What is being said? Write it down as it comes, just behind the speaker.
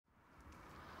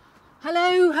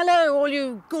Hello, hello, all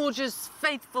you gorgeous,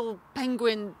 faithful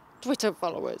penguin Twitter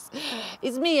followers.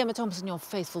 It's me, Emma Thompson, your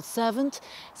faithful servant,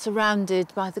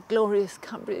 surrounded by the glorious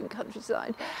Cumbrian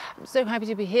countryside. I'm so happy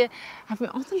to be here. I've been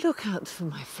on the lookout for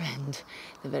my friend,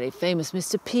 the very famous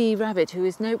Mr. P. Rabbit, who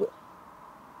is no...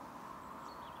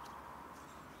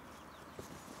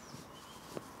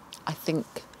 I think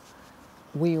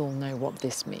we all know what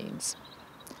this means.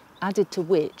 Added to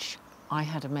which, I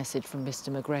had a message from Mr.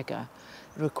 McGregor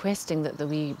requesting that the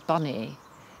wee bunny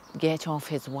get off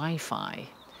his Wi-Fi.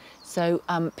 So,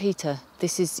 Peter,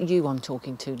 this is you I'm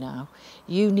talking to now.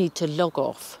 You need to log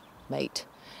off, mate,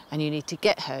 and you need to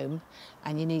get home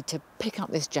and you need to pick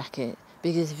up this jacket,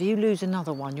 because if you lose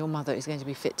another one, your mother is going to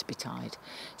be fit to be tied.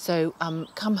 So,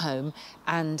 come home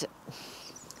and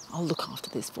I'll look after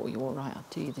this for you, all right? I'll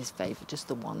do you this favour just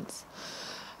the once.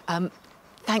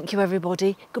 Thank you,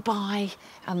 everybody. Goodbye.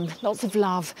 Lots of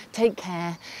love. Take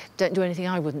care. Don't do anything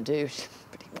I wouldn't do.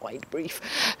 Pretty wide brief.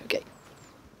 Okay.